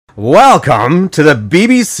Welcome to the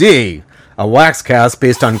BBC, a waxcast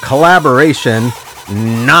based on collaboration,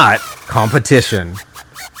 not competition.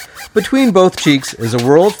 Between Both Cheeks is a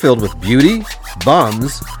world filled with beauty,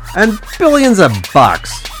 bums, and billions of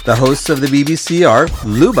bucks. The hosts of the BBC are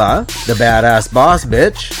Luba, the badass boss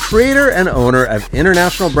bitch, creator and owner of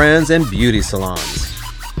international brands and beauty salons.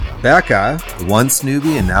 Becca, once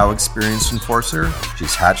newbie and now experienced enforcer,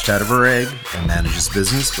 she's hatched out of her egg and manages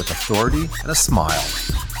business with authority and a smile.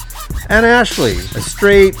 and Ashley, a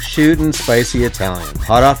straight, shootin', spicy Italian.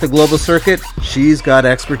 Hot off the global circuit, she's got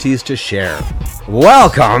expertise to share.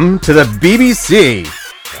 Welcome to the BBC.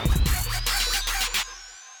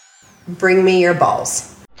 Bring me your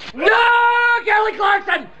balls. No, Kelly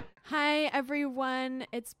Clarkson! Hi everyone,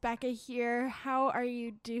 it's Becca here. How are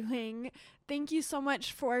you doing? Thank you so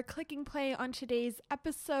much for clicking play on today's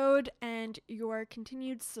episode and your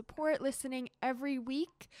continued support listening every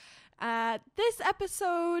week. This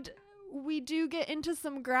episode, we do get into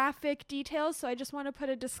some graphic details, so I just want to put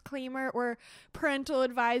a disclaimer or parental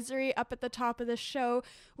advisory up at the top of the show.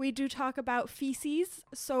 We do talk about feces,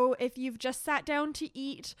 so if you've just sat down to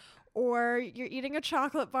eat or you're eating a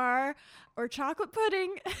chocolate bar or chocolate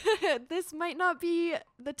pudding, this might not be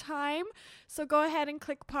the time. So go ahead and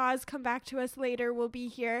click pause, come back to us later. We'll be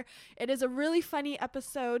here. It is a really funny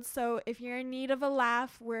episode, so if you're in need of a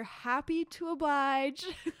laugh, we're happy to oblige.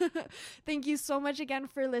 Thank you so much again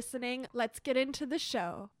for listening. Let's get into the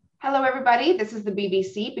show. Hello, everybody. This is the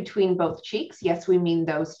BBC Between Both Cheeks. Yes, we mean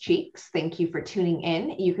those cheeks. Thank you for tuning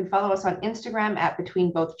in. You can follow us on Instagram at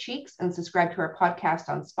Between Both Cheeks and subscribe to our podcast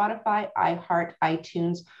on Spotify, iHeart,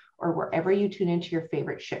 iTunes, or wherever you tune into your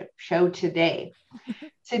favorite show today.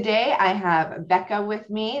 Today, I have Becca with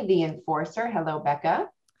me, the enforcer. Hello, Becca.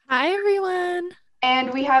 Hi, everyone.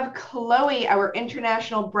 And we have Chloe, our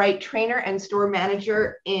international bright trainer and store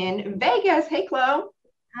manager in Vegas. Hey, Chloe.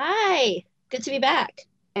 Hi. Good to be back.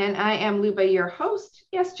 And I am Luba, your host.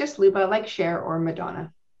 Yes, just Luba, like Cher or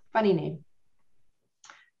Madonna. Funny name.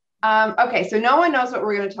 Okay, so no one knows what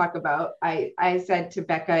we're going to talk about. I said to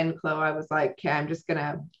Becca and Chloe, I was like, okay, I'm just going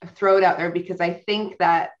to throw it out there because I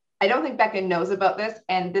don't think Becca knows about this.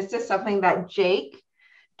 And this is something that Jake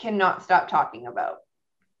cannot stop talking about.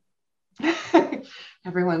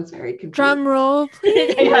 Everyone's very confused. Drum roll,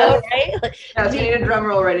 please. Right? Yes, we need a drum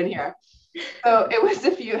roll right in here. So it was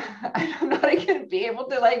I'm not going to be able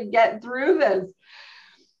to get through this.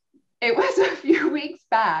 It was a few weeks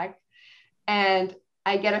back and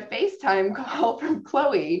I get a FaceTime call from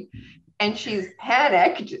Chloe and she's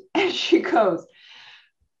panicked and she goes,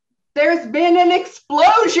 there's been an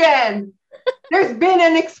explosion. There's been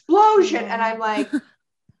an explosion. And I'm like,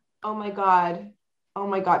 oh my God.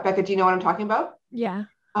 Becca, do you know what I'm talking about? Yeah.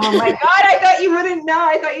 Oh my God. I thought you wouldn't know.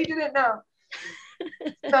 I thought you didn't know.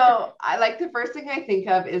 So the first thing I think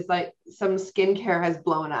of is some skincare has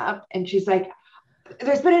blown up and she's like,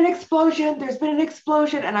 there's been an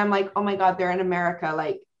explosion. And I'm like, oh my God, they're in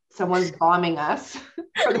America. Someone's bombing us.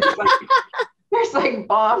 There's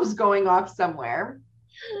bombs going off somewhere.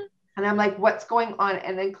 And I'm like, what's going on?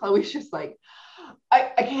 And then Chloe's just like,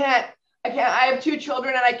 I can't, I have 2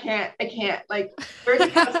 children and I can't, there's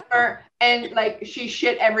a customer and she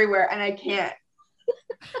shit everywhere and I can't.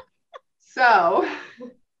 So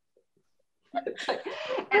it's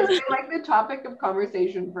been the topic of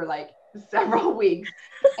conversation for several weeks.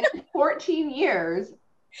 And in 14 years,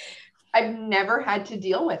 I've never had to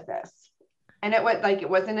deal with this. And it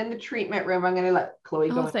wasn't in the treatment room. I'm gonna let Chloe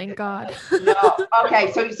go. Oh, thank God. No.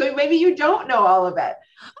 Okay, so maybe you don't know all of it.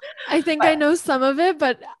 I think I know some of it,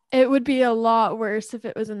 but it would be a lot worse if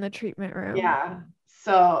it was in the treatment room. Yeah.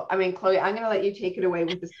 So, Chloe, I'm going to let you take it away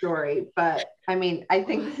with the story, but I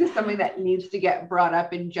think this is something that needs to get brought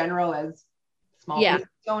up in general as small business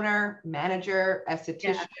owner, manager,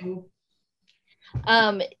 esthetician.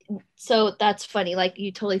 Yeah. So that's funny.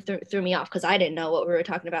 You totally threw me off because I didn't know what we were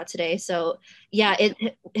talking about today. So yeah,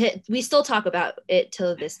 we still talk about it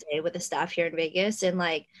till this day with the staff here in Vegas. And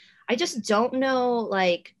I just don't know,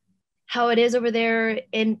 how it is over there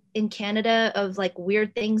in Canada of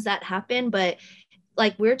weird things that happen, but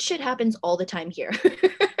weird shit happens all the time here.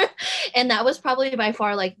 And that was probably by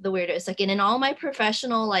far the weirdest. And in all my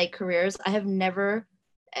professional careers, I have never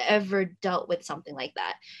ever dealt with something like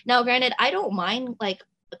that. Now, granted, I don't mind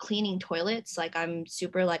cleaning toilets. I'm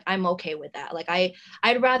super I'm okay with that.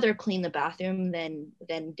 I'd rather clean the bathroom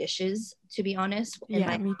than dishes, to be honest.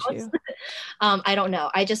 Yeah, me too. I don't know.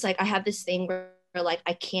 I just I have this thing where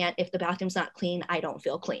I can't, if the bathroom's not clean, I don't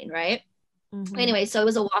feel clean, right? Mm-hmm. Anyway, so it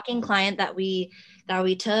was a walk-in client that we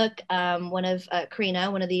took. One of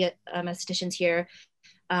Karina, one of the estheticians here,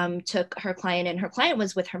 took her client, and her client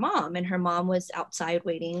was with her mom, and her mom was outside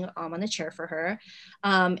waiting on the chair for her.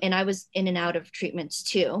 And I was in and out of treatments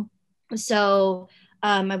too. So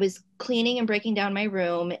I was cleaning and breaking down my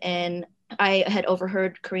room, and I had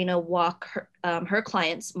overheard Karina walk her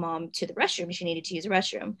client's mom to the restroom. She needed to use the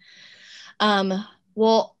restroom.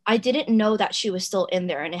 Well, I didn't know that she was still in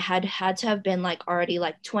there, and it had to have been like already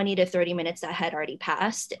like 20 to 30 minutes that had already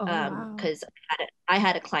passed. Because I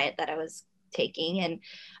had a client that I was taking,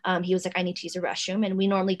 and he was like, I need to use the restroom. And we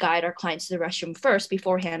normally guide our clients to the restroom first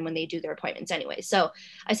beforehand when they do their appointments anyway. So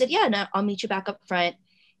I said, yeah, no, I'll meet you back up front.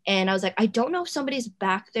 And I was like, I don't know if somebody's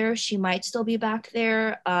back there. She might still be back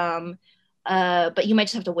there. But you might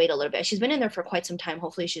just have to wait a little bit. She's been in there for quite some time.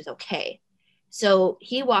 Hopefully she's okay. So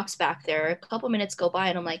he walks back there, a couple minutes go by,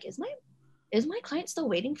 and I'm like, is my client still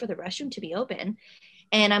waiting for the restroom to be open?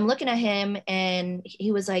 And I'm looking at him, and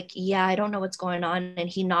he was like, yeah, I don't know what's going on. And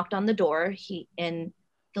he knocked on the door. And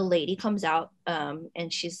the lady comes out,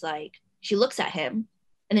 and she's like, she looks at him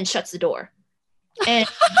and then shuts the door. And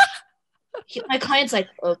my client's like,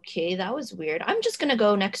 okay, that was weird. I'm just going to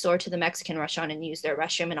go next door to the Mexican restaurant and use their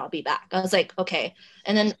restroom, and I'll be back. I was like, okay.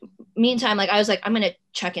 And then meantime, like, I was like, I'm going to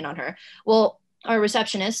check in on her. Well, our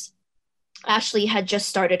receptionist, Ashley, had just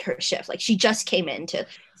started her shift. Like, she just came in to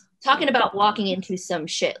talking about walking into some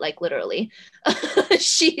shit, like literally.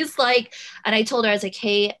 She's like, and I told her, I was like,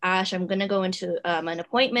 hey, Ash, I'm going to go into an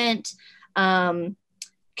appointment. Can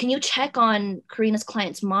you check on Karina's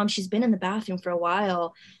client's mom? She's been in the bathroom for a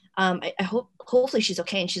while. I hopefully she's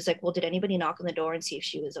okay. And she's like, well, did anybody knock on the door and see if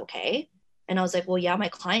she was okay? And I was like, well, yeah, my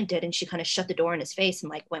client did. And she kind of shut the door in his face and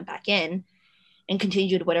like went back in and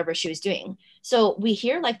continued whatever she was doing. So we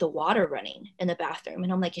hear like the water running in the bathroom,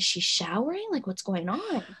 and I'm like, is she showering? Like, what's going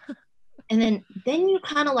on? And then you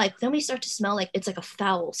kind of like, then we start to smell like, it's like a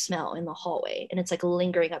foul smell in the hallway, and it's like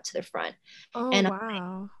lingering up to the front. Oh, and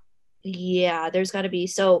wow. Yeah, there's got to be.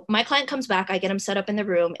 So my client comes back, I get him set up in the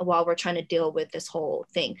room while we're trying to deal with this whole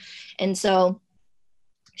thing. And so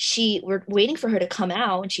we're waiting for her to come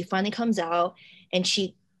out, and she finally comes out, and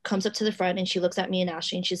she comes up to the front, and she looks at me and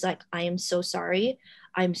Ashley, and she's like, I am so sorry.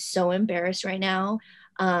 I'm so embarrassed right now.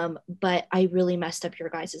 But I really messed up your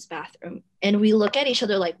guys' bathroom. And we look at each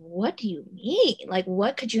other like, what do you mean? Like,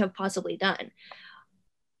 what could you have possibly done?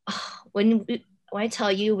 When I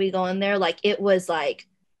tell you, we go in there, like, it was like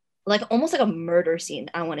almost like a murder scene,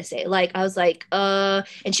 I want to say. Like, I was like, and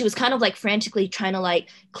she was kind of like frantically trying to like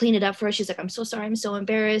clean it up for us. She's like, I'm so sorry, I'm so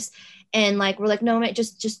embarrassed. And like, we're like, no, man,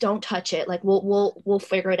 just don't touch it. Like, we'll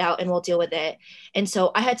figure it out and we'll deal with it. And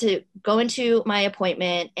so I had to go into my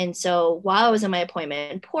appointment. And so while I was in my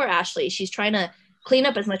appointment, poor Ashley, she's trying to clean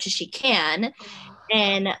up as much as she can.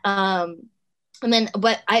 And then,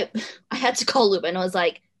 but I had to call Luba, and I was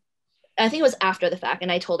like, I think it was after the fact,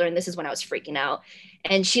 and I told her, and this is when I was freaking out.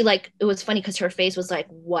 And she like, it was funny because her face was like,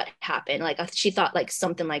 what happened? Like, she thought like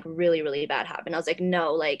something like really, really bad happened. I was like,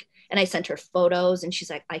 no, like, and I sent her photos, and she's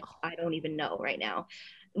like, I don't even know right now.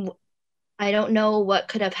 I don't know what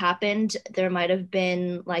could have happened. There might have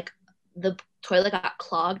been like the toilet got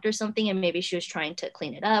clogged or something, and maybe she was trying to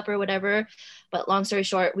clean it up or whatever. But long story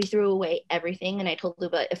short, we threw away everything, and I told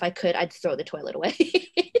Luba if I could, I'd throw the toilet away.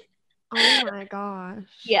 Oh my gosh.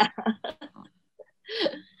 Yeah.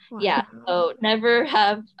 Wow. Yeah. So never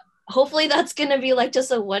have, hopefully that's going to be like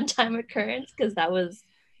just a one-time occurrence, because that was,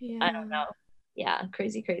 I don't know. Yeah.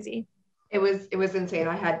 Crazy. It was insane.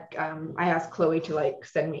 I asked Chloe to like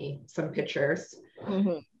send me some pictures.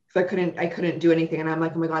 Mm-hmm. So I couldn't do anything. And I'm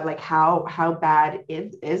like, oh my God, like how bad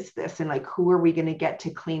is this? And like, who are we going to get to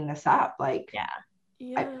clean this up? Like, yeah.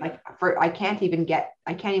 I can't even get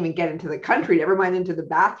into the country, never mind into the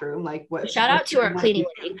bathroom. Like, what? Shout out to our cleaning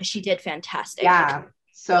lady, because she did fantastic. Yeah.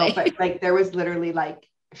 So, but like, there was literally like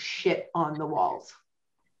shit on the walls.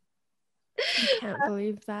 I can't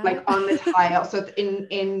believe that. Like on the tile. So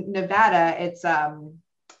in Nevada, it's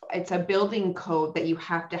a building code that you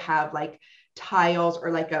have to have like tiles or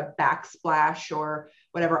like a backsplash or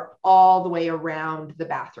whatever all the way around the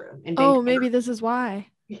bathroom. Oh, maybe this is why.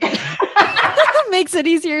 Makes it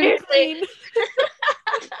easier to clean.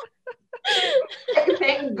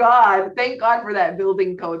 Thank God for that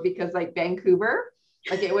building code, because like Vancouver,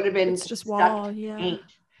 like it would have been it's just wall. Yeah. Paint,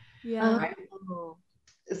 yeah. right?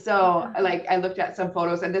 So like I looked at some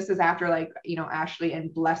photos, and this is after like, you know, Ashley,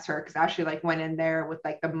 and bless her, because Ashley like went in there with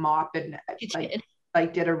like the mop and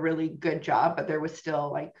like did a really good job, but there was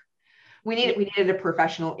still like we needed a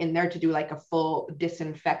professional in there to do like a full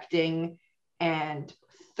disinfecting and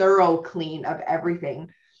thorough clean of everything.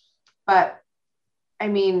 But I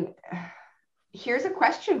mean, here's a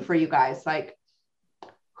question for you guys. Like,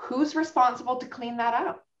 who's responsible to clean that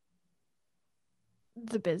up?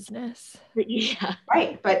 the business. Yeah.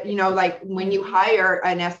 Right. But, like when you hire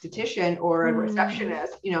an esthetician or a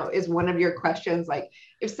receptionist, is one of your questions, like,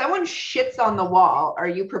 if someone shits on the wall, are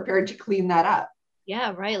you prepared to clean that up?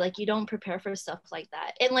 Yeah, right. Like you don't prepare for stuff like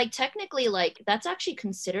that. And like technically, like that's actually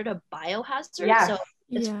considered a biohazard. Yes. So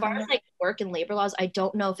as far as like work and labor laws, I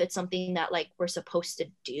don't know if it's something that like we're supposed to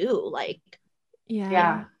do. Like,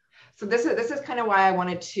 yeah. So this is kind of why I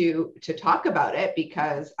wanted to talk about it,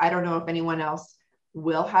 because I don't know if anyone else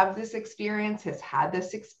will have this experience, has had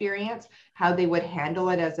this experience, how they would handle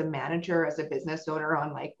it as a manager, as a business owner,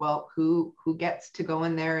 on like, well, who gets to go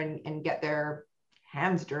in there and get their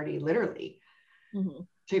hands dirty, literally,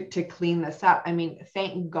 to clean this up. I mean,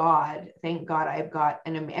 thank God I've got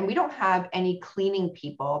and we don't have any cleaning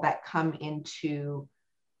people that come into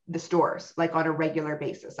the stores like on a regular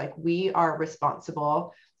basis. Like, we are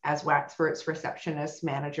responsible as Waxperts, receptionists,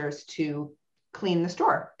 managers to clean the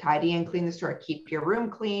store, tidy and clean the store, keep your room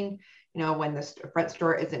clean. When the front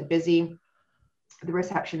store isn't busy, the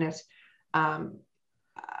receptionist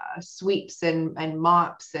sweeps and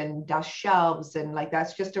mops and dust shelves, and like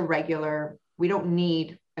that's just a regular. We don't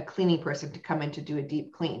need a cleaning person to come in to do a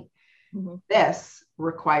deep clean. This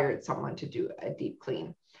required someone to do a deep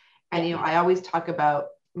clean. And I always talk about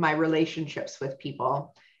my relationships with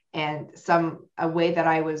people, and a way that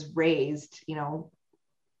I was raised.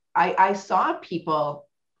 I saw people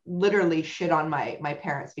literally shit on my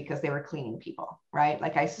parents because they were cleaning people, right?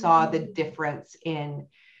 Like I saw the difference in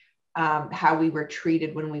how we were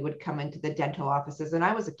treated when we would come into the dental offices. And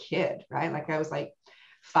I was a kid, right? Like I was like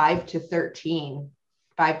 5 to 17,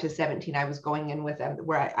 I was going in with them,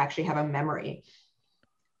 where I actually have a memory.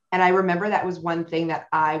 And I remember that was one thing that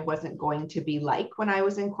I wasn't going to be like when I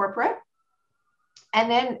was in corporate. And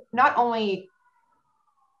then not only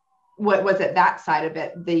what was it, that side of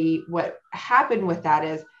it, what happened with that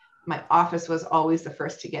is my office was always the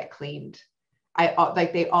first to get cleaned.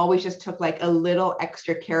 They always just took like a little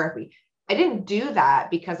extra care of me. I didn't do that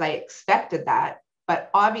because I expected that, but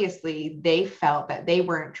obviously they felt that they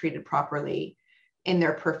weren't treated properly in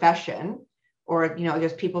their profession, or,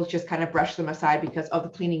 just people just kind of brush them aside because, oh, the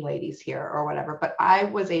cleaning lady's here or whatever. But I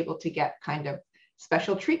was able to get kind of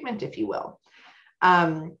special treatment, if you will.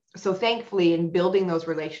 So thankfully, in building those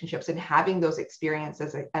relationships and having those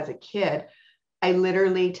experiences as a kid, I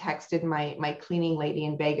literally texted my cleaning lady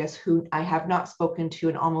in Vegas, who I have not spoken to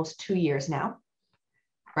in almost 2 years now,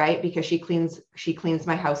 right? Because she cleans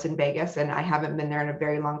my house in Vegas, and I haven't been there in a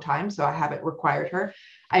very long time. So I haven't required her.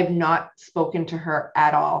 I've not spoken to her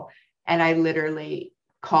at all. And I literally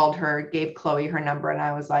called her, gave Chloe her number, and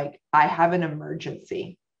I was like, I have an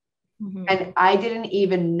emergency. And I didn't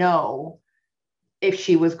even know if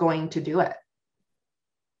she was going to do it.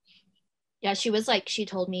 Yeah, she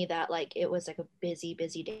told me that like it was like a busy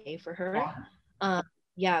day for her.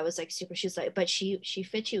 It was like super. She's like, but she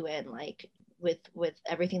fit you in like with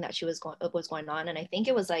everything that was going on. And I think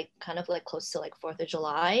it was like kind of like close to like 4th of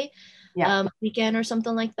July weekend or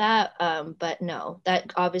something like that. But no,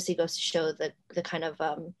 that obviously goes to show the kind of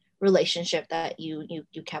relationship that you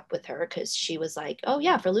kept with her, because she was like, oh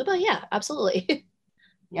yeah, for Luba, yeah, absolutely.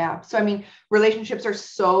 Yeah. So I mean, relationships are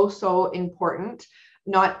so important.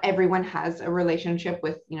 Not everyone has a relationship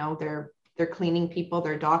with their cleaning people,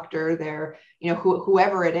 their doctor, their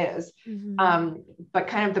whoever it is. But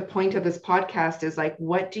kind of the point of this podcast is like,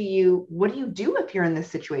 what do you do if you're in this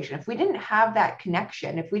situation? If we didn't have that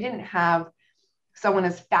connection, if we didn't have someone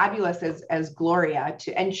as fabulous as Gloria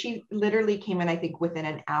and she literally came in, I think, within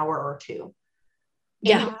an hour or two.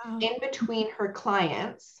 Yeah. In between her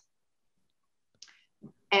clients.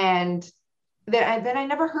 And then I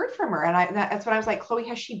never heard from her. And that's when I was like, Chloe,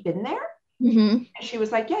 has she been there? And she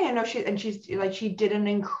was like, yeah, no, she's like, she did an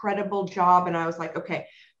incredible job. And I was like, okay.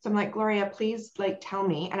 So I'm like, Gloria, please like tell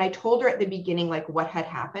me. And I told her at the beginning, like what had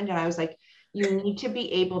happened. And I was like, you need to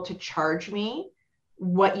be able to charge me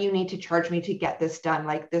what you need to charge me to get this done.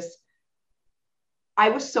 Like this, I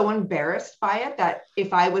was so embarrassed by it that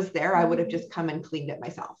if I was there, I would have just come and cleaned it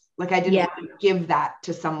myself. Like I didn't want to give that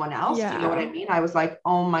to someone else. You know what I mean? I was like,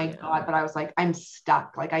 oh my God. But I was like, I'm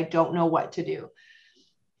stuck. Like, I don't know what to do.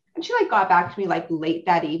 And she like got back to me like late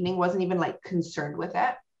that evening, wasn't even like concerned with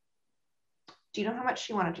it. Do you know how much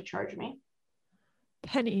she wanted to charge me?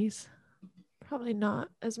 Pennies. Probably not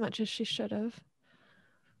as much as she should have.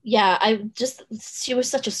 Yeah, she was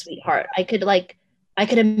such a sweetheart. I could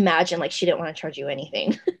imagine like she didn't want to charge you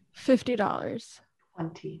anything. $50.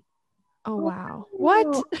 20. Oh wow. What?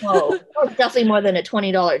 Oh, definitely more than a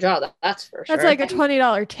 $20 job. That's for sure. That's like a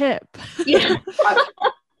 $20 tip. Yeah.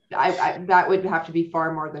 I that would have to be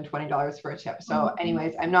far more than $20 for a tip. So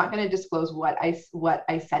anyways, I'm not going to disclose what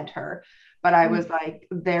I sent her, but I was like,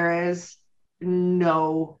 there is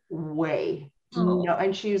no way. Oh. No.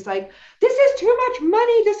 And she was like, this is too much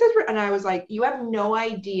money. And I was like, you have no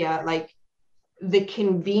idea, like the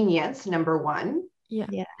convenience, number one,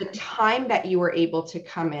 Yeah. the time that you were able to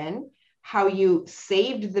come in, how you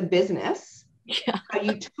saved the business, how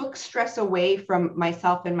you took stress away from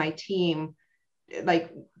myself and my team,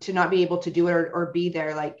 like to not be able to do it or be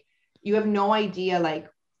there. Like you have no idea, like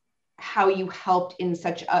how you helped in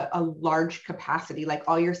such a large capacity. Like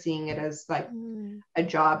all you're seeing it as like a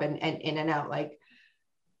job and in and out. Like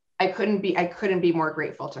I couldn't be more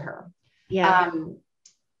grateful to her. Yeah.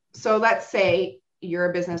 So let's say you're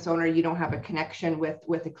a business owner, you don't have a connection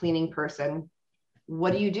with a cleaning person.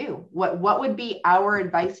 What do? What would be our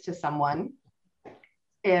advice to someone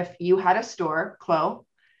if you had a store, Chloe,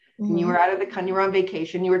 and you were out of the country, you were on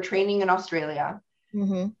vacation, you were training in Australia,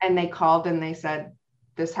 and they called and they said,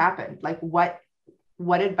 this happened. Like what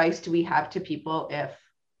advice do we have to people if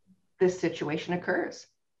this situation occurs?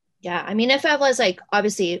 Yeah. I mean, if I was like,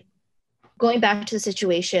 obviously going back to the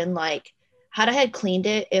situation, like had I had cleaned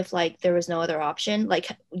it, if like there was no other option, like,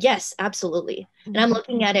 yes, absolutely. And I'm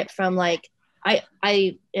looking at it from like,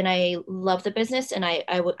 I love the business, and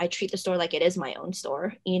I treat the store like it is my own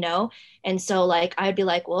store, you know? And so like, I'd be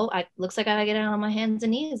like, well, looks like I gotta get on my hands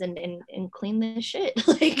and knees and clean this shit.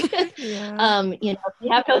 Like, you know,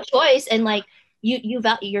 you have no choice. And like, you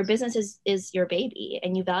value your business is your baby,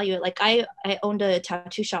 and you value it. Like I owned a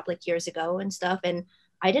tattoo shop like years ago and stuff, and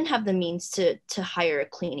I didn't have the means to hire a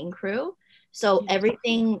cleaning crew. So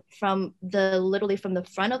everything from literally from the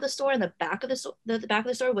front of the store and the back of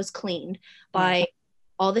the store was cleaned by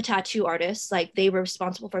all the tattoo artists. Like they were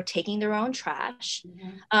responsible for taking their own trash.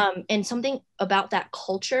 And something about that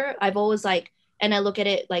culture, I've always like, and I look at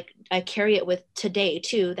it like I carry it with today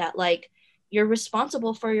too, that like you're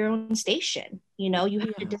responsible for your own station. You know, you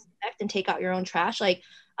have to disinfect and take out your own trash. Like,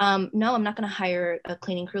 no, I'm not going to hire a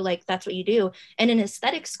cleaning crew. Like that's what you do. And in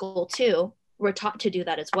aesthetic school too, we're taught to do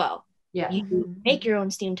that as well. Yeah. You make your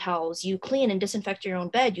own steam towels, you clean and disinfect your own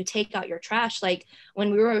bed, you take out your trash. Like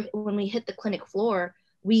when we hit the clinic floor,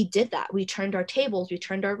 we did that. We turned our tables, we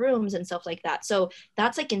turned our rooms and stuff like that. So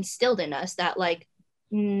that's like instilled in us that like,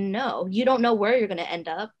 no, you don't know where you're going to end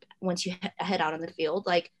up once you head out in the field.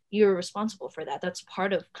 Like you're responsible for that. That's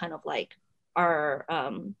part of kind of like our,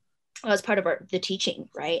 as part of the teaching,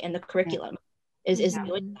 right? And the curriculum is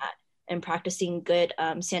doing that and practicing good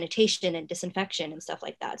sanitation and disinfection and stuff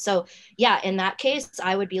like that. So yeah, in that case,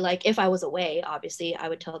 I would be like, if I was away, obviously I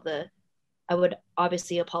would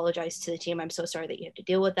obviously apologize to the team. I'm so sorry that you have to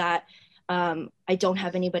deal with that. I don't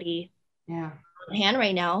have anybody on hand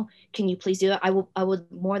right now. Can you please do it? I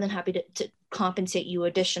would more than happy to compensate you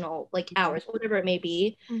additional like hours, whatever it may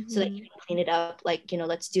be, so that you can clean it up. Like, you know,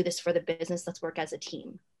 let's do this for the business. Let's work as a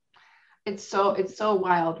team. It's so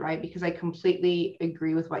wild, right? Because I completely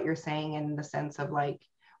agree with what you're saying in the sense of like,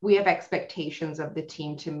 we have expectations of the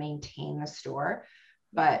team to maintain the store.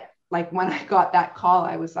 But like when I got that call,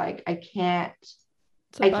 I was like, I can't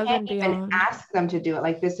even ask them to do it.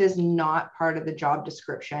 Like, this is not part of the job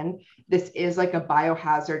description. This is like a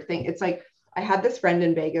biohazard thing. It's like, I had this friend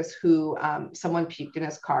in Vegas who someone puked in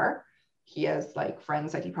his car. He has like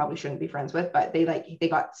friends that he probably shouldn't be friends with, but they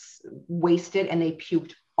got wasted and they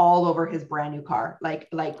puked all over his brand new car, like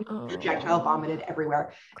projectile vomited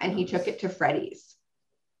everywhere. And he took it to Freddy's.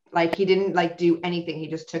 Like he didn't like do anything. He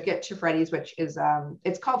just took it to Freddy's, which is,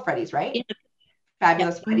 it's called Freddy's, right?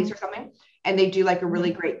 Fabulous Freddy's or something. And they do like a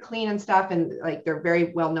really great clean and stuff. And like, they're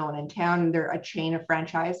very well known in town. They're a chain of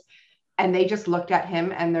franchise. And they just looked at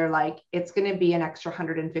him and they're like, it's going to be an extra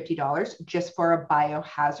 $150 just for a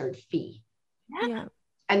biohazard fee. Yeah.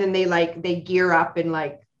 And then they gear up and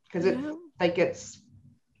like, cause it's,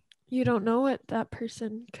 you don't know what that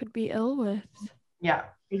person could be ill with. Yeah,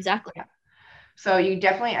 exactly. Yeah. So you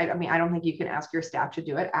definitely, I mean, I don't think you can ask your staff to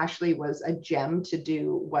do it. Ashley was a gem to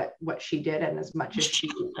do what she did, and as much as she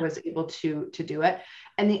was able to do it.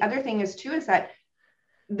 And the other thing is too, is that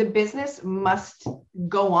the business must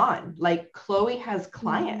go on. Like Chloe has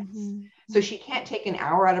clients, so she can't take an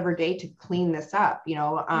hour out of her day to clean this up. You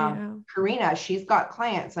know, Karina, she's got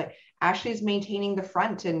clients. Like Ashley's maintaining the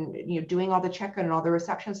front and, you know, doing all the check-in and all the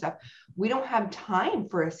reception stuff. We don't have time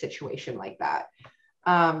for a situation like that.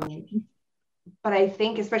 But I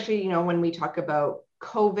think, especially, you know, when we talk about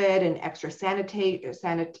COVID and extra sanitation.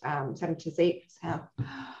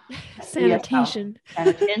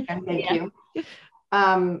 Thank you.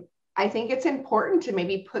 I think it's important to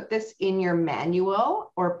maybe put this in your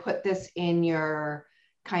manual or put this in your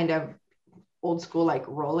kind of old school, like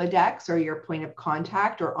Rolodex or your point of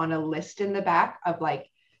contact, or on a list in the back of like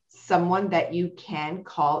someone that you can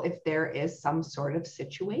call if there is some sort of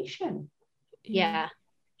situation. Yeah,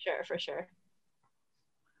 sure, for sure.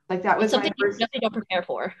 Like that was It's something my first. you definitely don't prepare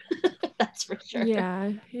for. That's for sure.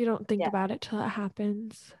 Yeah, you don't think Yeah. about it till it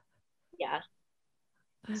happens. Yeah.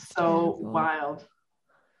 That's so terrible. wild.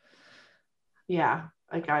 Yeah,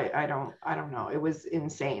 like I don't know. It was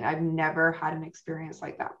insane. I've never had an experience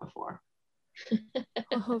like that before.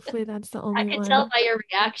 Well, hopefully that's the I only could one. tell by your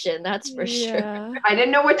reaction, that's for sure. Yeah. I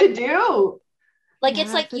didn't know what to do. Like Yeah,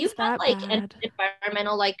 it's like if you've it's had that like bad.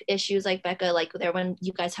 environmental like issues like Becca, like there when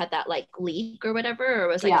you guys had that like leak or whatever, or it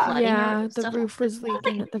was like Yeah. flooding Yeah, or the stuff. roof was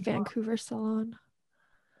leaking at the Vancouver salon.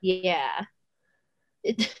 Yeah.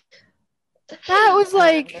 That was I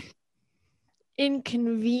like remember.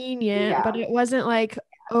 inconvenient, Yeah. but it wasn't like,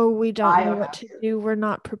 oh, we don't know Wild. what to do. We're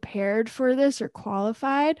not prepared for this or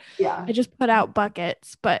qualified. Yeah. I just put out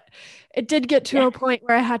buckets, but it did get to Yeah. a point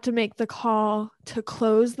where I had to make the call to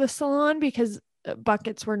close the salon because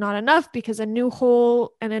buckets were not enough, because a new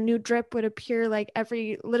hole and a new drip would appear like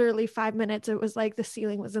every literally 5 minutes. It was like the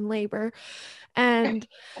ceiling was in labor, and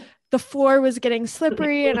the floor was getting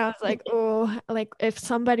slippery, and I was like, oh, like if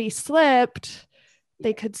somebody slipped,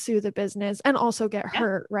 they could sue the business and also get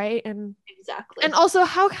hurt, right? And Exactly. and also,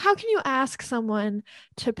 how can you ask someone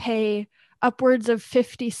to pay upwards of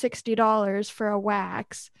 $50-$60 for a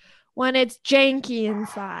wax when it's janky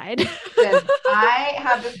inside? Listen, I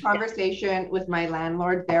have this conversation with my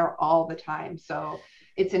landlord there all the time. So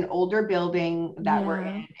it's an older building that we're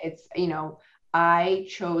Yeah. in. It's, you know, I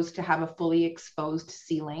chose to have a fully exposed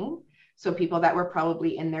ceiling. So people that were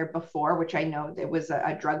probably in there before, which I know there was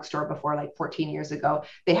a drugstore before, like 14 years ago,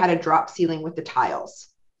 they had a drop ceiling with the tiles.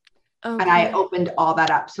 Okay. And I opened all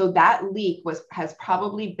that up. So that leak has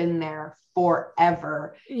probably been there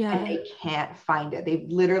forever, Yeah. and they can't find it. They've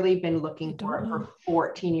literally been looking I for don't it know. for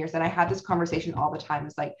 14 years. And I had this conversation all the time.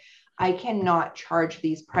 It's like, I cannot charge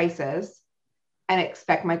these prices and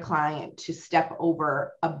expect my client to step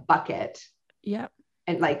over a bucket. Yeah.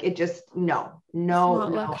 And like, it just, no. It's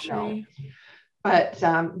not luxury. But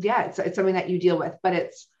yeah, it's something that you deal with,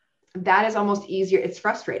 but that is almost easier. It's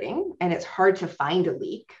frustrating and it's hard to find a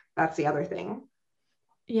leak. That's the other thing.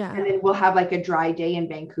 Yeah. And then we'll have like a dry day in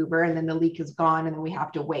Vancouver and then the leak is gone and then we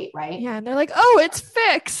have to wait, right? Yeah. And they're like, oh, it's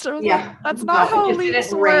fixed. I was like, that's not how it just leaks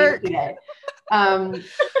didn't rain work. today.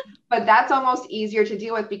 But that's almost easier to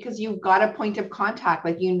deal with because you've got a point of contact.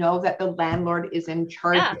 Like, you know that the landlord is in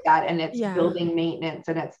charge of that, and it's building maintenance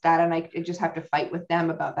and it's that. And I just have to fight with them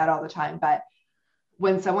about that all the time. But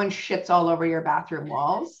when someone shits all over your bathroom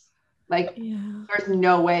walls, like, there's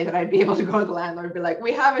no way that I'd be able to go to the landlord and be like,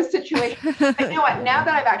 we have a situation. And you know what? Now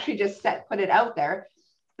that I've actually just put it out there,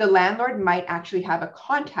 the landlord might actually have a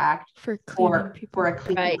contact for a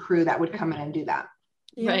cleaning crew that would come in and do that.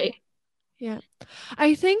 Yeah. Right. Yeah.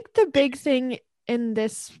 I think the big thing in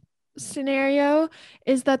this scenario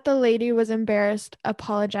is that the lady was embarrassed,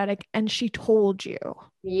 apologetic, and she told you.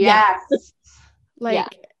 Yes. Like,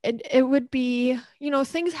 it would be, you know,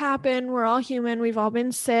 things happen. We're all human. We've all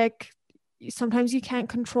been sick. Sometimes you can't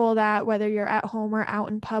control that, whether you're at home or out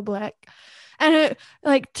in public. And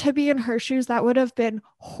like, to be in her shoes, that would have been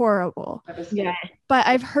horrible. Yeah. But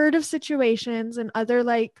I've heard of situations and other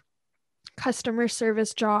like customer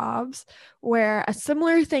service jobs where a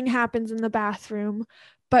similar thing happens in the bathroom,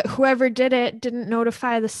 but whoever did it didn't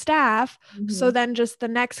notify the staff. So then just the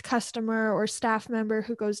next customer or staff member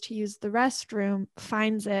who goes to use the restroom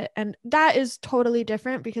finds it. And that is totally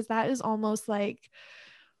different, because that is almost like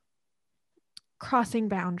crossing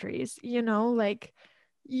boundaries, you know, like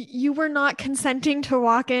you were not consenting to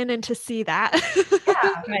walk in and to see that.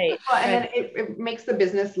 Yeah. Right. Well, and then it makes the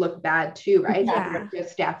business look bad too, right? Yeah. The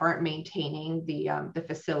staff aren't maintaining the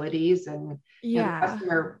facilities, and yeah, the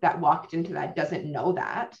customer that walked into that doesn't know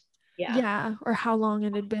that. Yeah. Or how long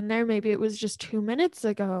it had been there. Maybe it was just 2 minutes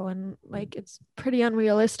ago. And like, it's pretty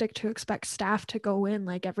unrealistic to expect staff to go in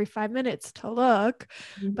like every 5 minutes to look,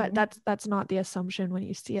 but that's not the assumption when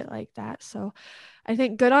you see it like that. So I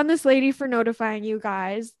think good on this lady for notifying you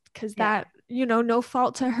guys, because that, you know, no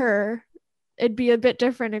fault to her. It'd be a bit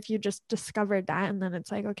different if you just discovered that and then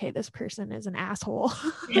it's like, okay, this person is an asshole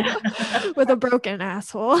with a broken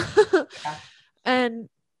asshole. And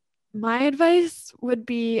my advice would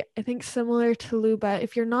be, I think, similar to Luba.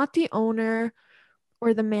 If you're not the owner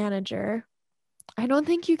or the manager, I don't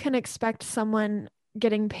think you can expect someone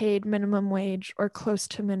getting paid minimum wage or close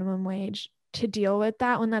to minimum wage to deal with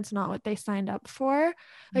that when that's not what they signed up for.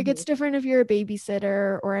 Like, it's different if you're a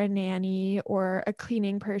babysitter or a nanny or a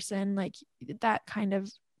cleaning person. Like, that kind of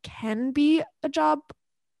can be a job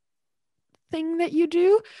thing that you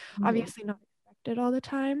do. Obviously not expected all the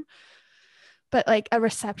time. But like a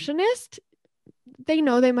receptionist, they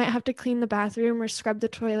know they might have to clean the bathroom or scrub the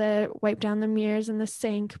toilet, wipe down the mirrors and the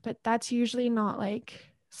sink, but that's usually not like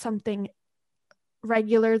something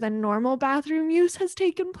regular than normal bathroom use has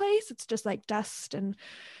taken place. It's just like dust and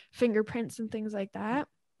fingerprints and things like that.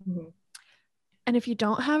 Mhm. And if you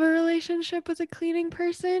don't have a relationship with a cleaning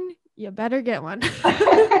person, you better get one.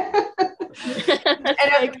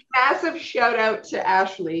 And a massive shout out to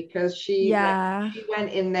Ashley, because she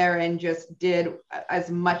went in there and just did as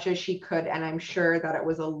much as she could, and I'm sure that it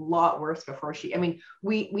was a lot worse before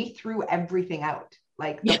we threw everything out,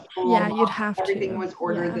 like the full you'd have everything to. was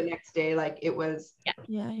ordered the next day, like it was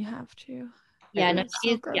you have to.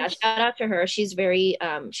 Shout out to her. She's very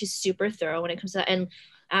she's super thorough when it comes to that. And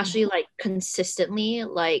Ashley, like, consistently,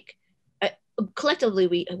 like, collectively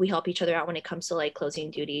we help each other out when it comes to like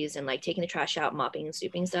closing duties and like taking the trash out, mopping and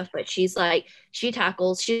sweeping stuff, but she's like, she's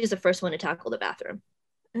the first one to tackle the bathroom.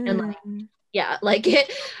 And like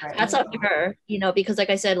that's up to her, you know, because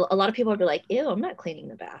like I said, a lot of people would be like, ew, I'm not cleaning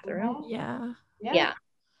the bathroom.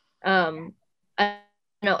 I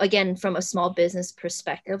know, again, from a small business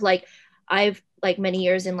perspective, like I've like many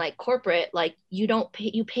years in like corporate, like you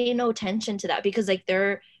pay no attention to that, because like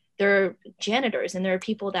they're janitors and there are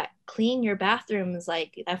people that clean your bathrooms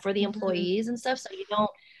like that for the employees and stuff. So you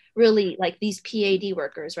don't really, like, these PAD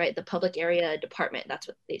workers, right? The public area department, that's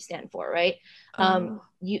what they stand for, right?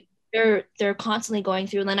 They're constantly going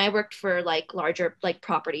through. And then I worked for like larger like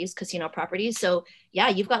properties, casino properties. So yeah,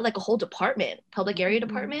 you've got like a whole department, public area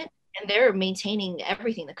department, and they're maintaining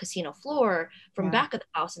everything, the casino floor from back of the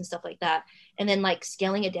house and stuff like that. And then like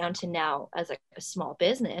scaling it down to now as like a small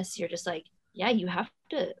business, you're just like, yeah, you got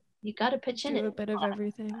to pitch in a bit of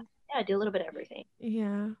everything. Yeah, do a little bit of everything.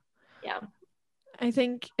 Yeah. I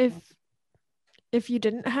think if you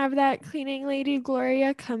didn't have that cleaning lady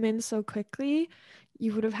Gloria come in so quickly,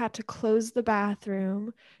 you would have had to close the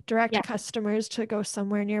bathroom, direct customers to go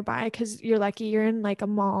somewhere nearby, because you're lucky you're in like a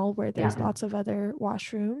mall where there's lots of other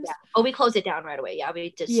washrooms. We closed it down right away.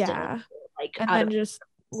 We just like, and then just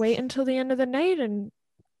wait until the end of the night and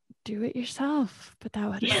do it yourself. But that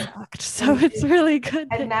would have sucked. So it's really good.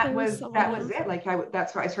 And that was it. Like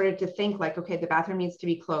that's why I started to think like, okay, the bathroom needs to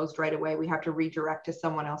be closed right away. We have to redirect to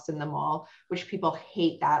someone else in the mall, which people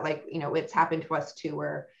hate that. Like, you know, it's happened to us too,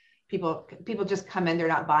 where people just come in, they're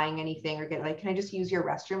not buying anything or get like, can I just use your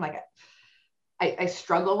restroom? Like I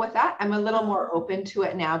struggle with that. I'm a little more open to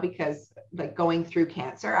it now, because like going through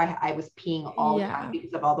cancer, I was peeing all the time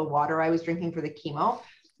because of all the water I was drinking for the chemo.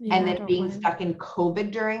 And then being stuck in COVID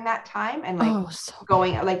during that time, and like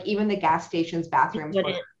going, like even the gas stations bathrooms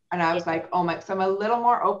were, and I was like, oh my, so I'm a little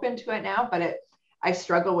more open to it now, but I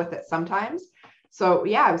struggle with it sometimes. So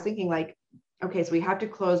yeah, I was thinking like, okay, so we have to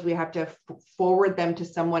close, we have to forward them to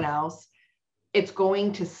someone else. It's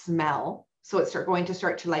going to smell. So it's going to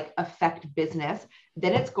start to like affect business.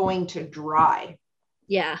 Then it's going to dry.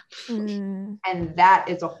 Yeah. And that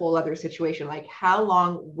is a whole other situation. Like, how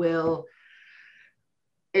long will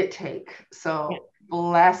it take? So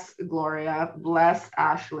bless Gloria, bless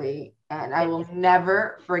Ashley. And I will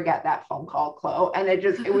never forget that phone call, Chloe. And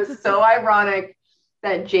it was so ironic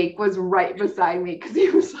that Jake was right beside me, because he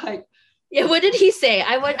was like, yeah, what did he say?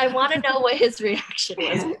 I want to know what his reaction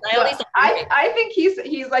was. I think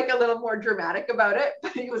he's like a little more dramatic about it.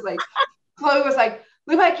 But he was like, Chloe was like,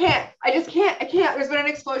 Liv, I can't. There's been an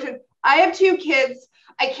explosion. I have 2 kids.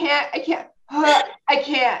 I can't.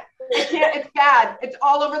 It's bad. It's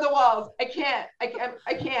all over the walls. I can't. Because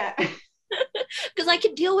I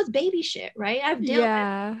can deal with baby shit, right? I've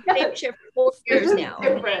dealt with baby shit for 4 years now.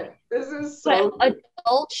 Different. This is so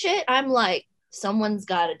adult shit. I'm like, someone's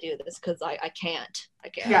got to do this, because I can't.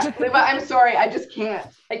 Yeah, Liva, I'm sorry. I just can't.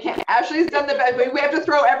 I can't. Ashley's done the best. We have to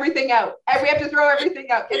throw everything out.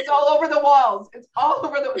 It's all over the walls. It's all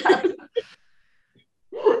over the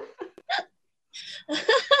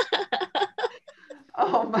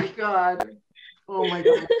Oh my God.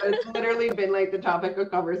 It's literally been like the topic of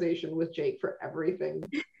conversation with Jake for everything.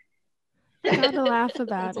 You gotta laugh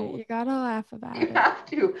about it. You have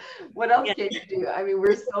to. What else can you do? I mean,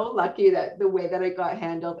 we're so lucky that the way that it got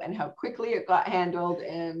handled and how quickly it got handled.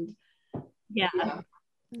 And yeah.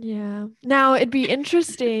 Now it'd be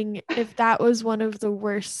interesting if that was one of the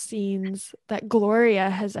worst scenes that Gloria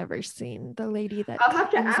has ever seen, the lady that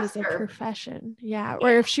cleans as a profession. Yeah.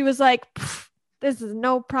 Or if she was like, this is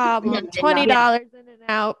no problem, $20 in and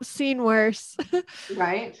out, seen worse.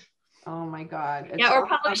 Right. Oh my God. Or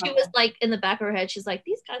probably she was like, in the back of her head, she's like,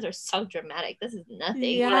 these guys are so dramatic. This is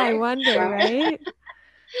nothing. Yeah, I wonder, right?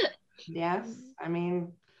 Yes. I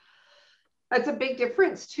mean, That's a big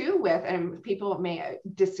difference too with, and people may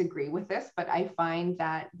disagree with this, but I find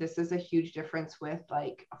that this is a huge difference with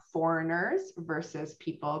like foreigners versus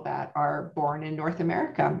people that are born in North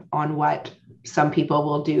America on what some people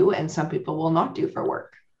will do and some people will not do for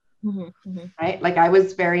work. Right? Like I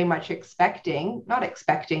was very much not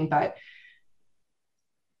expecting, but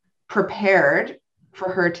prepared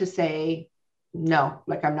for her to say, no,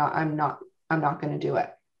 like I'm not going to do it.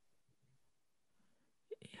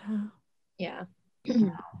 Yeah.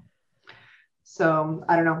 So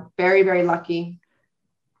I don't know, very, very lucky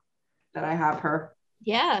that I have her.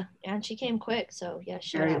 Yeah. And she came quick. So yeah,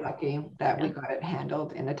 very lucky that we got it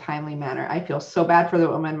handled in a timely manner. I feel so bad for the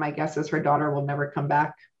woman. My guess is her daughter will never come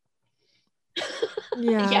back.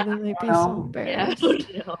 Yeah. They might be so embarrassed.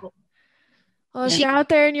 Well, if you're out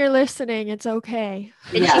there and you're listening, it's okay.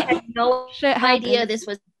 And she had no idea this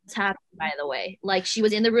was happening, by the way. Like she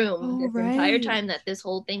was in the room the entire time that this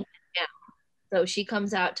whole thing went down. So she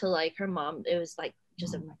comes out to like her mom. It was like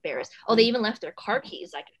just embarrassed. Oh, they even left their car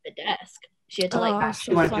keys like at the desk. She had to like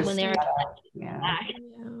when they were back.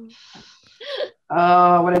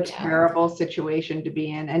 Oh, what a terrible situation to be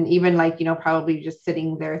in. And even like, probably just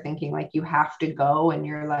sitting there thinking like you have to go and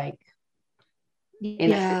you're like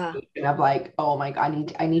in a situation of like, oh my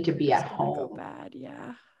God, I need to be at home. Go bad.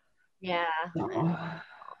 Yeah.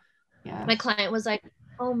 My client was like,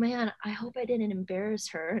 oh man, I hope I didn't embarrass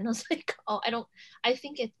her. And I was like, I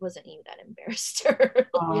think it wasn't you that embarrassed her.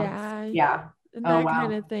 Yeah. And that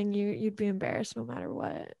kind of thing, you'd be embarrassed no matter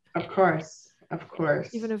what. Of course.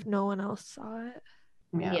 Even if no one else saw it.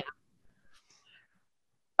 Yeah.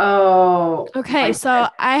 Oh. Okay, so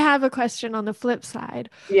I have a question on the flip side.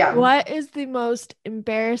 Yeah. What is the most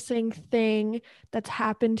embarrassing thing that's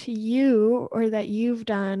happened to you or that you've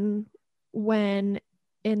done when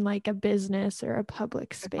in like a business or a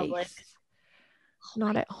public space?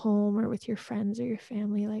 Not at home or with your friends or your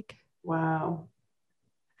family, like wow.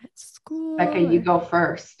 At school. Becca, you go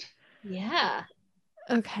first. Yeah.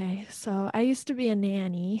 Okay, so I used to be a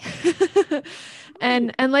nanny.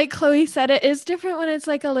 and like Chloe said, it is different when it's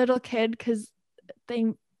like a little kid because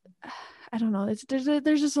I don't know, there's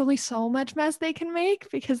just only so much mess they can make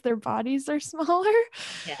because their bodies are smaller.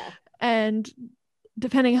 Yeah. And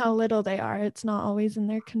depending how little they are, it's not always in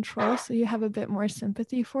their control. So you have a bit more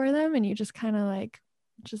sympathy for them and you just kind of like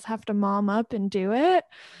just have to mom up and do it.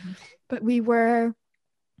 But we were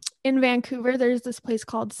in Vancouver, there's this place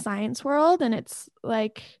called Science World, and it's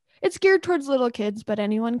geared towards little kids, but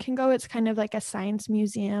anyone can go. It's kind of like a science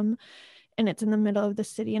museum, and it's in the middle of the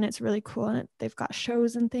city, and it's really cool, and they've got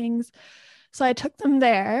shows and things. So I took them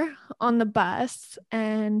there on the bus,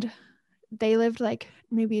 and they lived like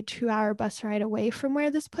maybe a 2-hour bus ride away from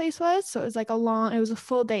where this place was. So it was like it was a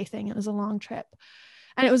full day thing. It was a long trip,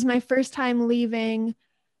 and it was my first time leaving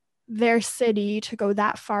their city to go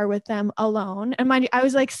that far with them alone. And mind you, I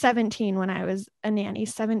was like 17 when I was a nanny,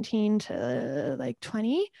 17 to like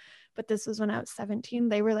 20, but this was when I was 17.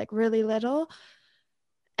 They were like really little.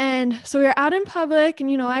 And so we were out in public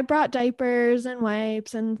and, I brought diapers and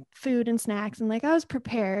wipes and food and snacks and like I was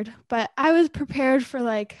prepared, but I was prepared for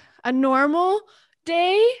like a normal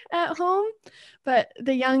day at home. But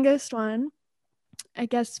the youngest one, I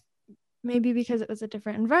guess maybe because it was a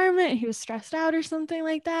different environment, he was stressed out or something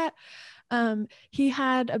like that. He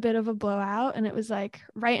had a bit of a blowout and it was like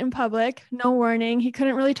right in public, no warning. He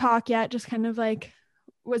couldn't really talk yet, just kind of like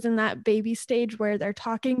was in that baby stage where they're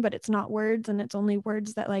talking, but it's not words and it's only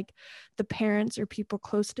words that like the parents or people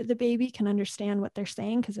close to the baby can understand what they're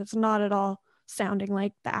saying because it's not at all sounding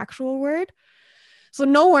like the actual word. So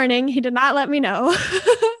no warning, he did not let me know.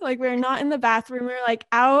 Like we were not in the bathroom, we were like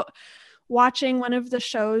out watching one of the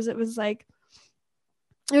shows. It was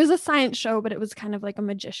a science show, but it was kind of like a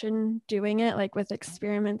magician doing it, like with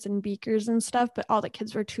experiments and beakers and stuff, but all the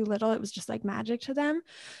kids were too little. It was just like magic to them.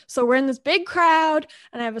 So we're in this big crowd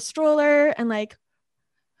and I have a stroller and like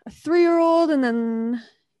a 3-year-old, and then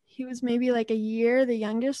he was maybe like a year, the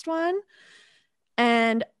youngest one.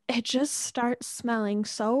 And it just starts smelling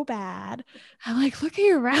so bad. I'm like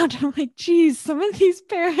looking around. I'm like, geez, some of these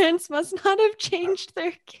parents must not have changed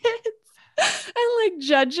their kids. And like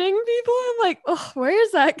judging people, I'm like, oh, where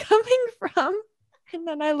is that coming from? And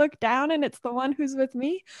then I look down and it's the one who's with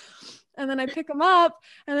me. And then I pick him up.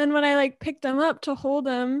 And then when I like picked him up to hold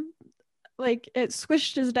him, like it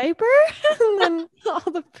squished his diaper and then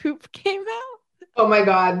all the poop came out. Oh my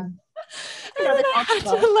God. And then I had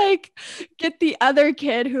to like get the other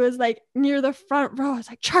kid who was like near the front row. I was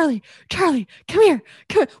like, Charlie, come here.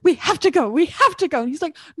 We have to go. And he's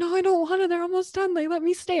like, no, I don't want to. They're almost done. Like, let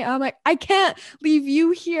me stay. I'm like, I can't leave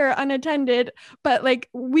you here unattended, but like,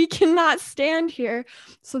 we cannot stand here.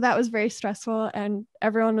 So that was very stressful. And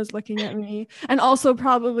everyone was looking at me and also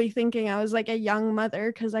probably thinking I was like a young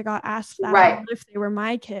mother because I got asked that Right. if they were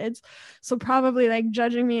my kids. So probably like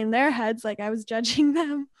judging me in their heads like I was judging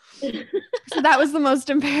them. So that was the most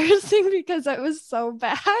embarrassing because it was so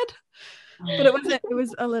bad. But it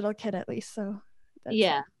was a little kid at least. So that's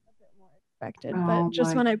Yeah. a bit more expected. But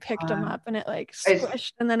just when I picked him up and it like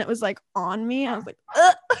squished and then it was like on me, I was like,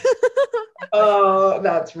 ugh. Oh,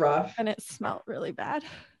 that's rough. And it smelled really bad.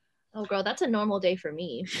 Oh, girl, that's a normal day for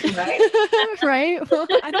me. Right? Right? Well,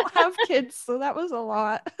 I don't have kids, so that was a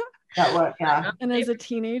lot. That was, yeah. And as a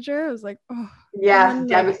teenager, I was like, oh. Yeah, And,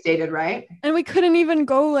 devastated, right? And we couldn't even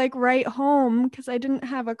go like right home because I didn't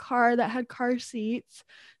have a car that had car seats.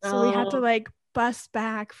 So we had to like bus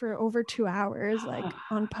back for over 2 hours, like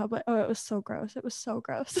on public. Oh, it was so gross. It was so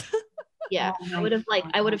gross. Yeah, I would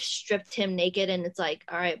have stripped him naked, and it's like,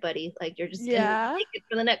 all right, buddy, like you're just gonna be naked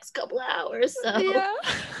for the next couple of hours. So Yeah.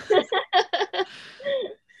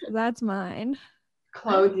 That's mine.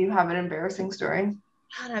 Chloe, do you have an embarrassing story?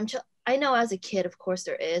 God, I know as a kid, of course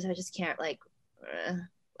there is. I just can't like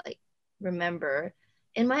remember.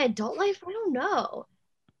 In my adult life, I don't know.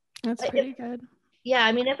 That's pretty good. Yeah,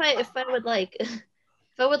 I mean, if I would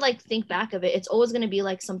like think back of it, it's always gonna be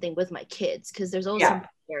like something with my kids because there's always something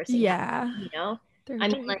embarrassing. Yeah. You know? They're I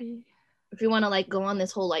mean, like, if you want to like go on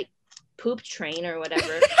this whole like poop train or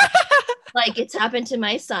whatever, like it's happened to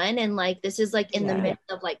my son, and like this is like in the midst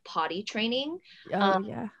of like potty training.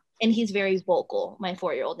 Yeah. And he's very vocal, my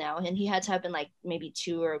 4-year-old now, and he had to have been like maybe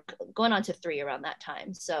 2 or going on to 3 around that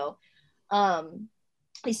time. So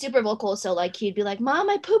he's super vocal. So like he'd be like, Mom,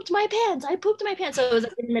 I pooped my pants. So it was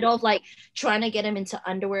in the middle of like trying to get him into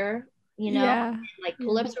underwear, you know, like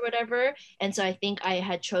pull-ups or whatever. And so I think I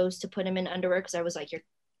had chose to put him in underwear because I was like, you're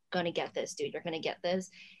gonna get this, dude. You're gonna get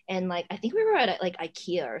this. And like I think we were at like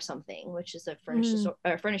IKEA or something, which is a furniture store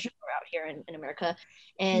out here in America.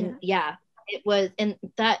 And it was, and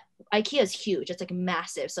that IKEA is huge. It's like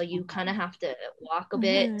massive. So you kind of have to walk a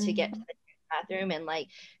bit to get to the bathroom, and like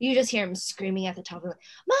you just hear him screaming at the top of like,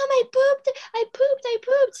 Mom, I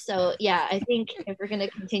pooped. So yeah, I think if we're gonna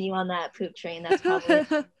continue on that poop train, that's probably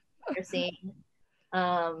what you're seeing.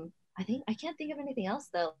 I think I can't think of anything else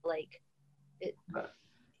though. Like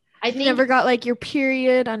I think you never got like your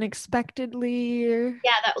period unexpectedly or...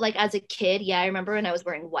 Yeah, that like as a kid, I remember when I was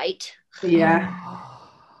wearing white. Yeah.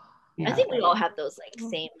 I think we all have those like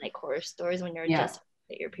same like horror stories when you're just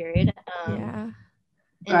at your period. And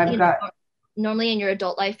normally in your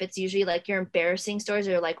adult life, it's usually like your embarrassing stories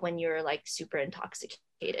or like when you're like super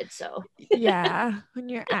intoxicated. So when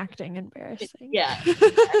you're acting embarrassing. Yeah.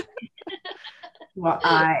 Well,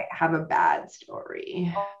 I have a bad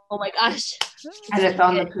story. Oh my gosh. And it's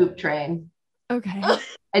on the poop train. Okay.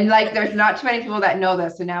 And like there's not too many people that know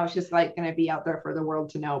this, so now it's just like gonna be out there for the world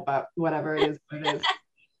to know, but whatever it is, it is.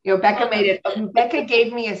 You know, Becca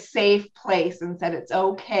gave me a safe place and said it's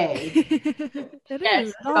okay. It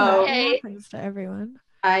is. It happens to everyone.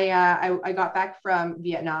 I got back from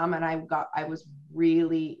Vietnam and I was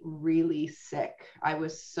really, really sick. I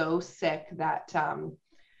was so sick that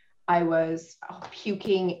I was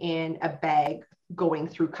puking in a bag going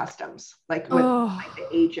through customs, like with like, the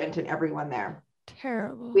agent and everyone there.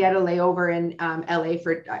 Terrible. We had a layover in LA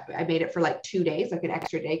I made it for like 2 days, like an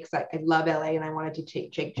extra day, because I love LA and I wanted to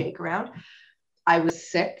take Jake around. I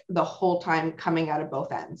was sick the whole time coming out of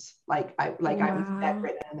both ends. I was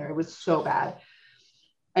bedridden and it was so bad.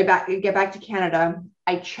 I get back to Canada.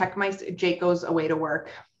 I check Jake goes away to work.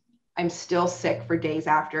 I'm still sick for days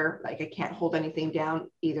after. Like I can't hold anything down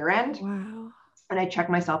either end. Wow. And I check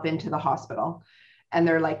myself into the hospital. And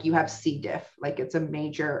they're like, you have C. diff, like it's a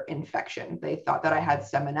major infection. They thought that I had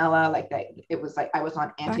salmonella, like that. It was like I was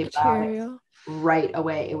on antibiotics right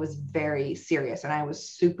away. It was very serious, and I was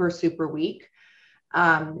super, super weak.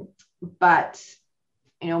 But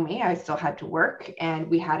you know me, I still had to work, and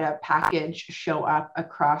we had a package show up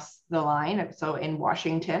across the line. So in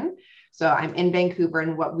Washington. So I'm in Vancouver,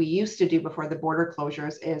 and what we used to do before the border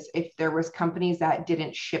closures is if there was companies that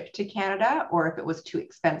didn't ship to Canada, or if it was too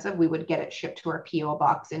expensive, we would get it shipped to our PO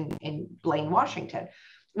box in Blaine, Washington,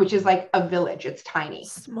 which is like a village. It's tiny.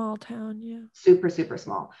 Small town, yeah. Super, super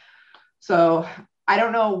small. So I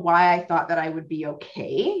don't know why I thought that I would be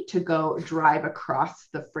okay to go drive across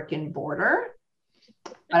the freaking border,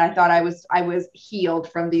 but I thought I was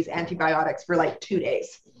healed from these antibiotics for like 2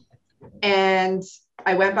 days. And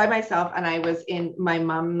I went by myself, and I was in my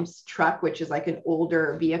mom's truck, which is like an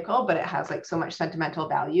older vehicle, but it has like so much sentimental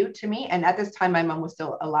value to me. And at this time, my mom was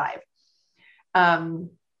still alive.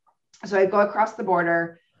 So I go across the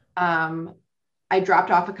border. I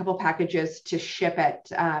dropped off a couple packages to ship at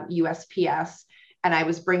USPS, and I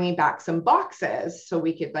was bringing back some boxes so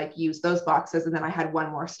we could like use those boxes. And then I had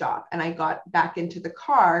one more stop, and I got back into the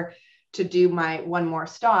car to do my one more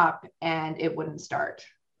stop, and it wouldn't start.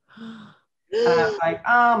 And I was like,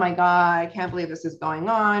 oh my God, I can't believe this is going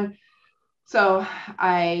on. So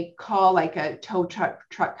I call like a tow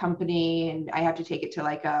truck company, and I have to take it to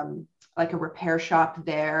like a repair shop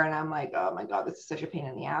there. And I'm like, oh my God, this is such a pain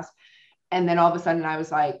in the ass. And then all of a sudden I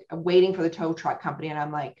was like waiting for the tow truck company, and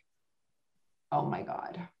I'm like, oh my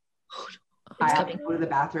God, I have to go to the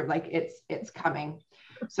bathroom. Like it's coming.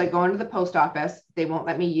 So I go into the post office. They won't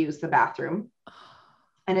let me use the bathroom.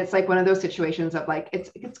 And it's like one of those situations of like,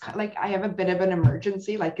 it's kind of like, I have a bit of an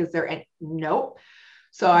emergency. Like, is there any, nope.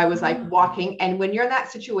 So I was like walking, and when you're in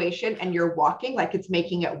that situation and you're walking, like it's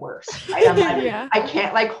making it worse. Right? I'm like, Yeah. I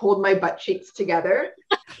can't like hold my butt cheeks together.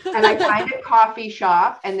 And I find a coffee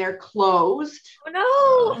shop, and they're closed.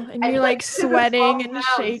 Oh no. And you're like sweating and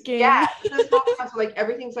shaking. Yeah. This small town, so like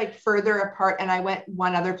everything's like further apart. And I went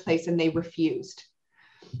one other place, and they refused.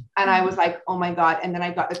 And I was like, oh my God. And then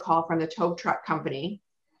I got the call from the tow truck company,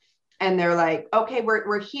 and they're like, okay,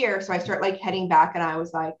 we're here. So I start like heading back, and I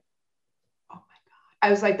was like, I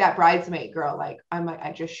was like that bridesmaid girl. Like, I'm like,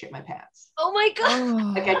 I just shit my pants. Oh my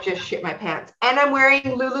God. Like, I just shit my pants. And I'm wearing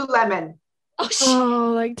Lululemon. Oh, shit.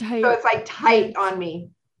 Oh, like tight. So it's like tight on me.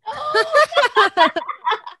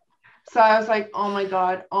 So I was like, oh my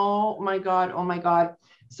God, oh my God, oh my God.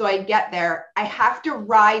 So I get there. I have to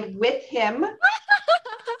ride with him.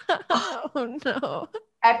 Oh no.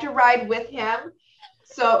 I have to ride with him.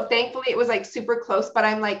 So thankfully it was like super close, but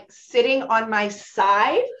I'm like sitting on my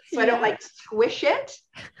side so I don't like squish it,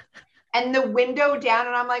 and the window down,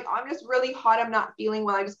 and I'm like, oh, I'm just really hot. I'm not feeling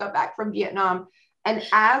well. I just got back from Vietnam. And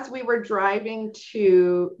as we were driving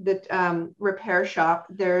to the repair shop,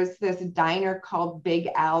 there's this diner called Big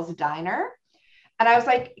Al's Diner. And I was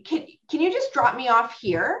like, can you just drop me off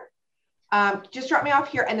here? Just drop me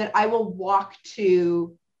off here, and then I will walk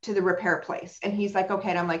to the repair place. And he's like, okay.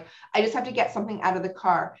 And I'm like, I just have to get something out of the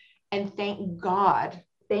car. And thank God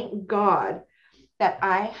that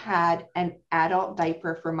I had an adult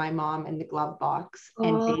diaper for my mom in the glove box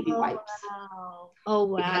and baby wipes. Wow. Oh,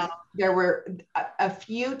 wow. Because there were a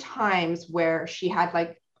few times where she had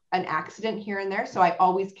like an accident here and there. So I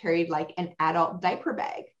always carried like an adult diaper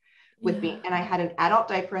bag with me. And I had an adult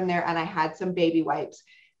diaper in there, and I had some baby wipes,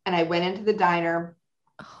 and I went into the diner.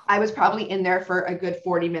 I was probably in there for a good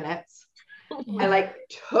 40 minutes. I like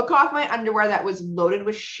took off my underwear that was loaded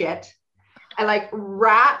with shit. I like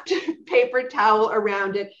wrapped paper towel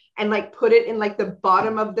around it and like put it in like the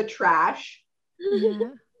bottom of the trash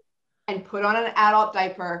and put on an adult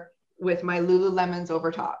diaper with my Lululemons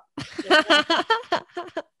over top.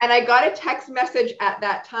 And I got a text message at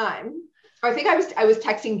that time. I think I was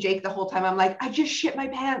texting Jake the whole time. I'm like, I just shit my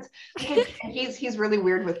pants. And he's really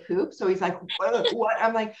weird with poop. So he's like, what?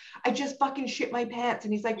 I'm like, I just fucking shit my pants.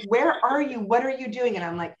 And he's like, where are you? What are you doing? And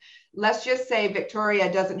I'm like, let's just say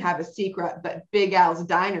Victoria doesn't have a secret, but Big Al's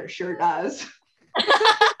Diner sure does.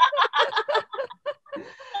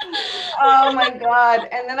 Oh my God.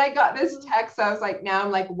 And then I got this text. I was like, now I'm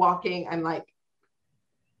like walking. I'm like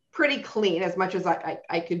pretty clean as much as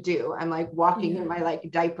I could do. I'm like walking in my like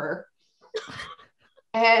diaper.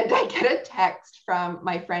 And I get a text from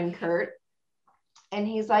my friend Kurt, and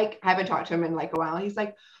he's like, I haven't talked to him in like a while. He's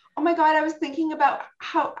like, oh my God, I was thinking about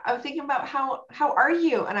how are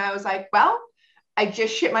you? And I was like, well, I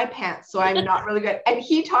just shit my pants, so I'm not really good. And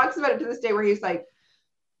he talks about it to this day where he's like,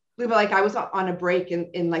 Luba, like I was on a break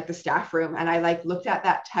in like the staff room, and I like looked at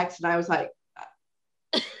that text, and I was like,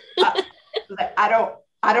 I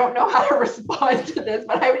don't know how to respond to this,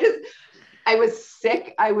 but I was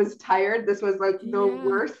sick. I was tired. This was like the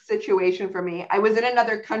worst situation for me. I was in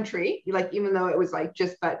another country, like, even though it was like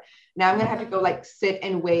but now I'm going to have to go like sit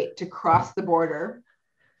and wait to cross the border.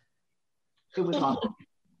 It was awful.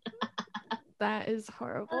 That is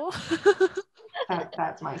horrible.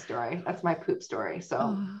 That's my story. That's my poop story.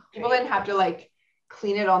 So people didn't have to like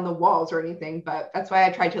clean it on the walls or anything, but that's why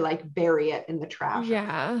I tried to like bury it in the trash.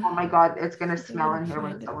 Yeah. Oh my God, it's going to smell in here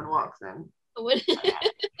when someone walks in.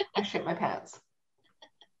 I shit my pants.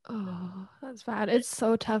 Oh, that's bad. It's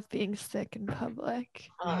so tough being sick in public.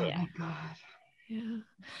 Oh, my God. Yeah.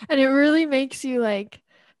 And it really makes you like,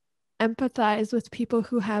 empathize with people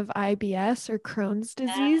who have IBS or Crohn's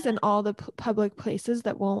disease and all the public places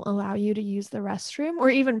that won't allow you to use the restroom, or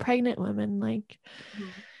even pregnant women. Like,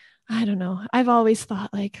 I don't know. I've always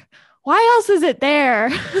thought, like, why else is it there?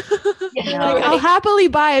 Yeah. Like, I'll happily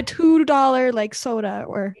buy a $2 like soda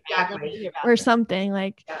or something.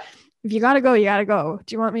 Like, Yeah. if you gotta go, you gotta go.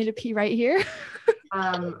 Do you want me to pee right here?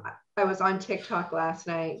 I was on TikTok last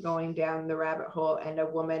night going down the rabbit hole, and a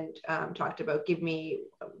woman talked about give me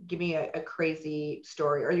a crazy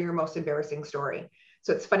story or your most embarrassing story.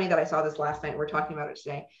 So it's funny that I saw this last night. We're talking about it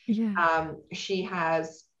today. Yeah. She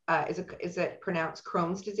has is it pronounced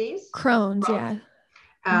Crohn's disease? Crohn's, yeah.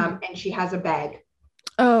 And she has a bag.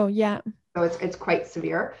 Oh, yeah. So it's quite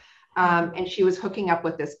severe. And she was hooking up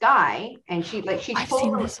with this guy, and she I've told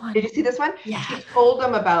seen him, this one. did you see this one? Yeah. She told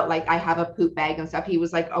him about, like, I have a poop bag and stuff. He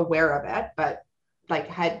was like aware of it, but like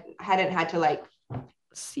hadn't had to like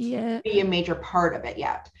See it. be a major part of it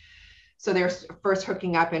yet. So they're first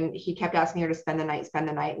hooking up, and he kept asking her to spend the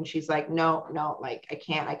night. And she's like, no, like, I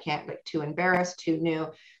can't, like, too embarrassed, too new.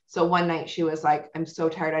 So one night she was like, I'm so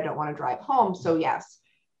tired, I don't want to drive home. So yes,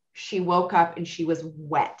 she woke up and she was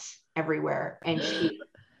wet everywhere, and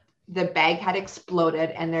the bag had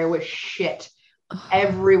exploded, and there was shit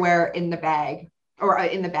everywhere in the bag or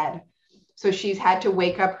in the bed. So she's had to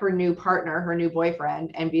wake up her new partner, her new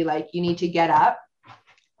boyfriend, and be like, you need to get up.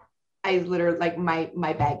 I literally, like,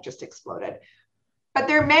 my bag just exploded. But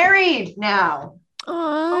they're married now.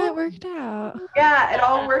 Oh, it worked out. Yeah, it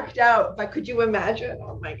all worked out. But could you imagine?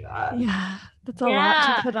 Oh my God. Yeah, that's a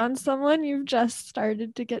lot to put on someone you've just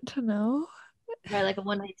started to get to know. Right, like a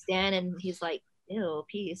one night stand, and he's like, ew,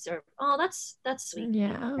 peace, or oh, that's sweet.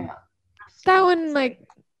 Yeah. Yeah. That one, like,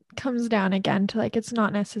 comes down again to, like, it's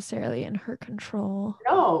not necessarily in her control.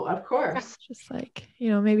 No, of course. It's just like,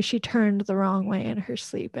 maybe she turned the wrong way in her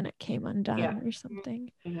sleep and it came undone Yeah. or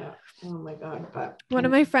something. Yeah. Oh my God. But One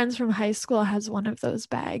of my friends from high school has one of those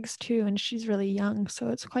bags too, and she's really young, so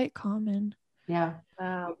it's quite common. yeah,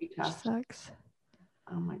 Wow. it'd be Which tough. sucks.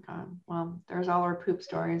 Oh my God. Well, there's all our poop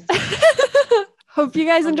stories. Hope you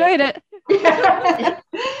guys enjoyed it.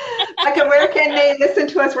 Okay, where can they listen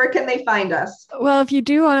to us? Where can they find us? Well, if you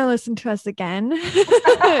do want to listen to us again,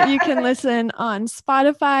 you can listen on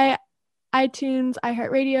Spotify, iTunes,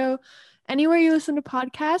 iHeartRadio, anywhere you listen to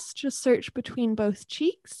podcasts. Just search Between Both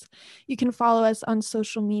Cheeks. You can follow us on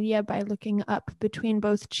social media by looking up Between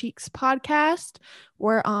Both Cheeks podcast.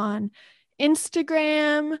 We're on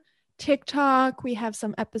Instagram, TikTok. We have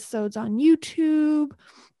some episodes on YouTube.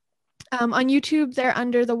 On YouTube, they're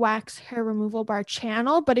under the Wax Hair Removal Bar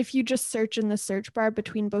channel, but if you just search in the search bar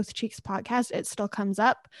Between Both Cheeks podcast, it still comes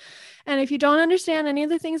up. And if you don't understand any of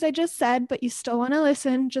the things I just said, but you still want to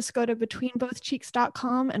listen, just go to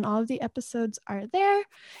betweenbothcheeks.com and all of the episodes are there.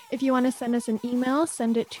 If you want to send us an email,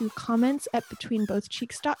 send it to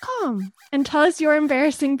comments@betweenbothcheeks.com and tell us your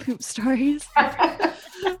embarrassing poop stories.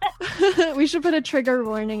 We should put a trigger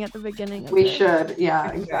warning at the beginning of We it. should.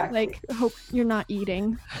 Yeah, exactly. Like, hope you're not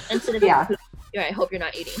eating. Instead of Yeah. I hope you're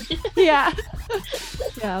not eating. Yeah.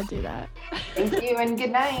 Yeah, I'll do that. Thank you and good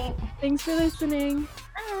night. Thanks for listening.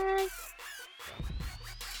 Bye.